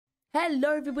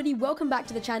Hello everybody, welcome back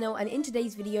to the channel, and in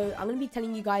today's video I'm going to be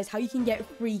telling you guys how you can get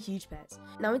free huge pets.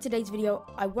 Now in today's video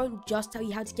I won't just tell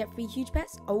you how to get free huge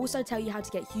pets, I'll also tell you how to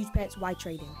get huge pets while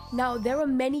trading. Now there are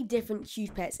many different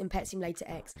huge pets in Pet Simulator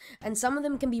X, and some of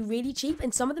them can be really cheap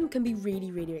and some of them can be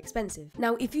really expensive.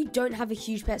 Now if you don't have a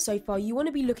huge pet so far, you want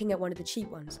to be looking at one of the cheap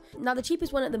ones. Now the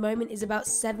cheapest one at the moment is about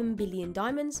 7 billion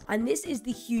diamonds, and this is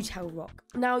the huge hell rock.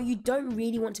 Now you don't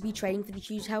really want to be trading for the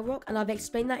huge hell rock, and I've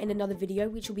explained that in another video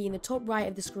which will be in the top right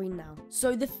of the screen now.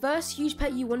 So the first huge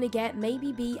pet you want to get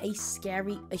maybe be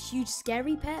a huge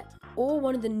scary pet, or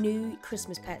one of the new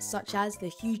Christmas pets such as the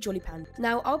huge jolly panda.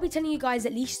 Now I'll be telling you guys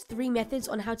at least 3 methods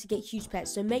on how to get huge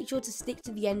pets, so make sure to stick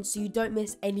to the end so you don't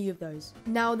miss any of those.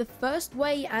 Now the first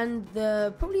way and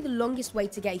probably the longest way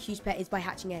to get a huge pet is by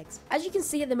hatching eggs. As you can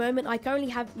see at the moment, I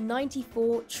currently have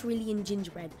 94 trillion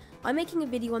gingerbread. I'm making a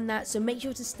video on that, so make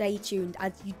sure to stay tuned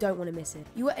as you don't want to miss it.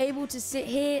 You are able to sit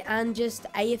here and just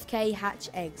AFK hatch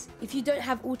eggs. If you don't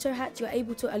have auto hatch, you're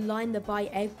able to align the buy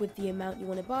egg with the amount you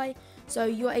want to buy. So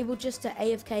you're able just to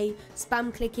AFK,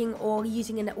 spam clicking or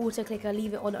using an auto clicker,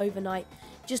 leave it on overnight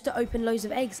just to open loads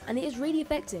of eggs, and it is really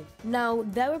effective. Now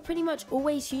there are pretty much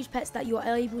always huge pets that you're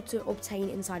able to obtain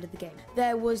inside of the game.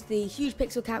 There was the huge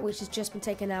pixel cat which has just been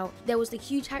taken out, there was the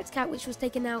huge hacked cat which was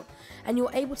taken out, and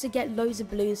you're able to get loads of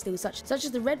balloons still, such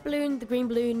as the red balloon, the green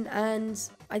balloon, and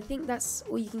I think that's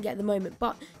all you can get at the moment,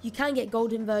 but you can get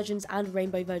golden versions and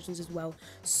rainbow versions as well,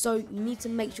 so you need to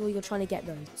make sure you're trying to get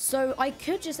those. So I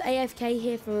could just AFK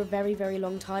here for a very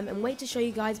long time and wait to show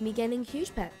you guys me getting a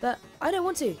huge pet, but I don't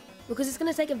want to, because it's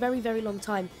going to take a very long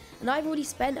time, and I've already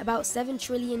spent about 7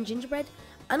 trillion gingerbread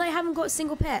and I haven't got a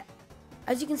single pet.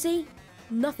 As you can see,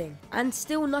 nothing, and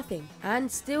still nothing, and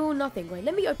still nothing. Wait,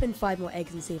 let me open 5 more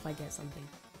eggs and see if I get something.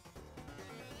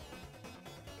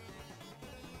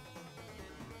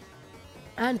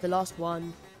 And the last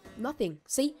one, nothing.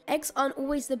 See, eggs aren't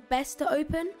always the best to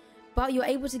open, but you're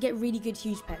able to get really good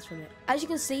huge pets from it. As you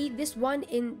can see, this one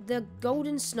in the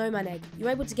golden snowman egg, you're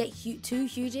able to get 2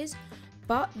 huges,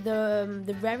 but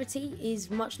the rarity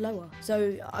is much lower.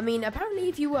 So I mean, apparently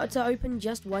if you were to open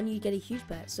just one, you get a huge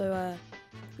pet. So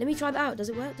let me try that out. Does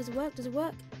it work? Does it work? Does it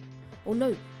work? Oh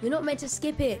no, you're not meant to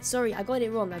skip it. Sorry, I got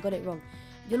it wrong.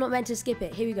 You're not meant to skip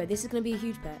it. Here we go. This is going to be a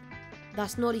huge pet.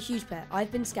 That's not a huge pet.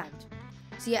 I've been scammed.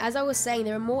 So yeah, as I was saying,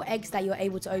 there are more eggs that you're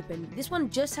able to open. This one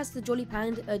just has the jolly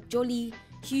panda,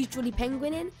 huge jolly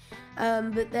penguin in,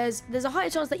 but there's a higher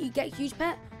chance that you get a huge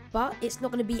pet, but it's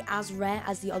not going to be as rare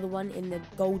as the other one in the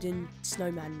golden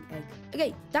snowman egg.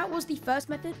 Okay, that was the first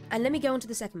method, and let me go on to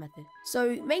the second method.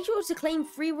 So make sure to claim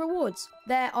free rewards.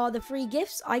 There are the free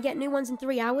gifts. I get new ones in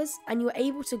 3 hours, and you're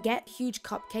able to get huge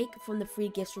cupcake from the free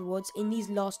gifts rewards in these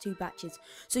last 2 batches.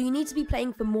 So you need to be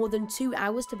playing for more than 2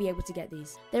 hours to be able to get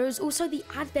these. There is also the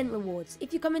advent rewards.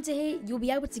 If you come into here, you'll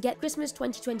be able to get Christmas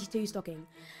 2022 stocking.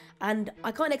 And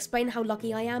I can't explain how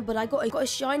lucky I am, but I got a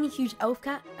shiny huge elf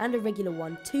cat and a regular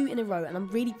one, 2 in a row, and I'm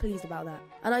really pleased about that.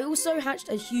 And I also hatched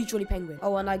a huge jolly penguin.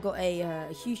 Oh, and I got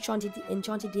a huge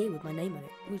enchanted deer with my name on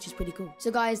it, which is pretty cool. So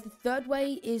guys, the third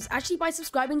way is actually by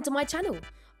subscribing to my channel.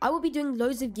 I will be doing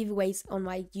loads of giveaways on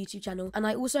my YouTube channel, and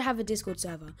I also have a Discord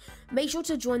server. Make sure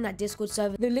to join that Discord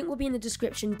server. The link will be in the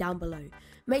description down below.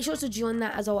 Make sure to join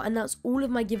that, as I'll announce all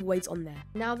of my giveaways on there.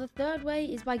 Now the third way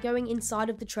is by going inside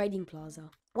of the trading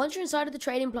plaza. Once you're inside of the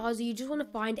trading plaza, you just want to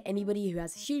find anybody who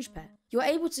has a huge pet. You're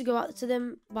able to go up to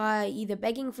them by either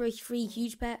begging for a free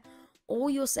huge pet, or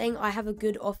you're saying I have a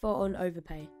good offer on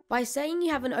overpay. By saying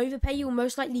you have an overpay, you will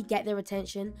most likely get their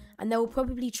attention, and they will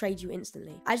probably trade you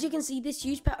instantly. As you can see, this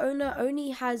huge pet owner only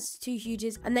has 2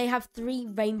 huges, and they have 3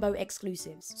 rainbow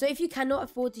exclusives. So if you cannot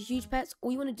afford the huge pets,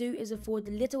 all you want to do is afford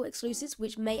the little exclusives,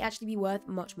 which may actually be worth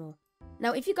much more.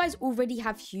 Now if you guys already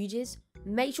have huges,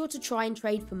 make sure to try and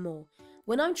trade for more.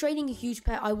 When I'm trading a huge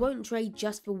pet, I won't trade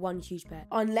just for one huge pet,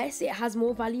 unless it has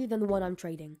more value than the one I'm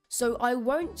trading. So I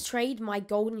won't trade my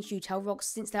golden huge hell rocks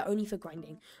since they're only for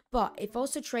grinding. But if I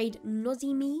also trade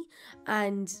Nozzy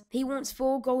and he wants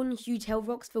 4 golden huge hell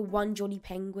rocks for 1 jolly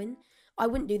penguin, I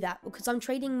wouldn't do that because I'm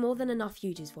trading more than enough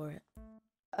huges for it.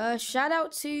 Shout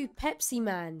out to Pepsi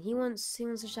Man. He wants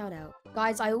a shout out.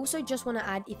 Guys, I also just want to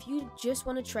add, if you just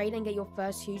want to trade and get your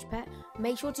first huge pet,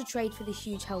 make sure to trade for the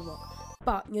huge hell rock.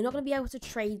 But you're not going to be able to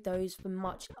trade those for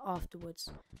much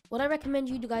afterwards. What I recommend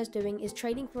you guys doing is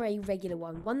trading for a regular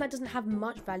one that doesn't have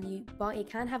much value, but it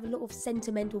can have a lot of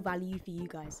sentimental value for you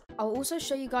guys. I'll also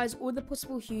show you guys all the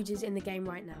possible huges in the game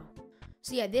right now.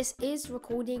 So yeah, this is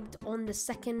recorded on the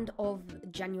 2nd of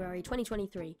January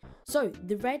 2023. So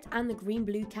the red and the green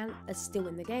blue cat are still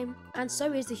in the game, and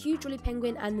so is the huge jolly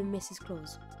penguin and the Mrs.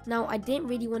 Claus. Now I didn't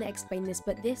really want to explain this,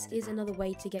 but this is another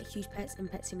way to get huge pets in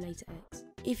Pet Simulator X.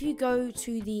 if you go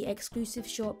to the exclusive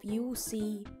shop, you will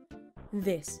see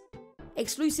this.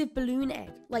 Exclusive balloon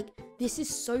egg. Like, this is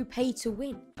so pay to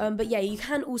win. But yeah, you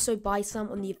can also buy some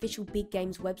on the official Big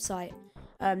Games website.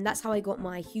 That's how I got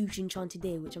my huge enchanted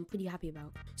deer, which I'm pretty happy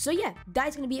about. So yeah, that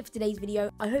is going to be it for today's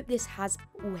video. I hope this has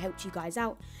all helped you guys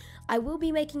out. I will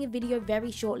be making a video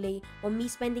very shortly on me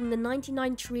spending the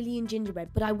 99 trillion gingerbread,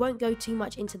 but I won't go too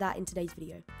much into that in today's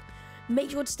video.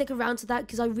 Make sure to stick around to that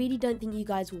because I really don't think you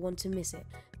guys will want to miss it.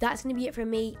 That's going to be it from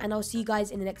me, and I'll see you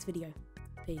guys in the next video.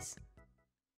 Peace.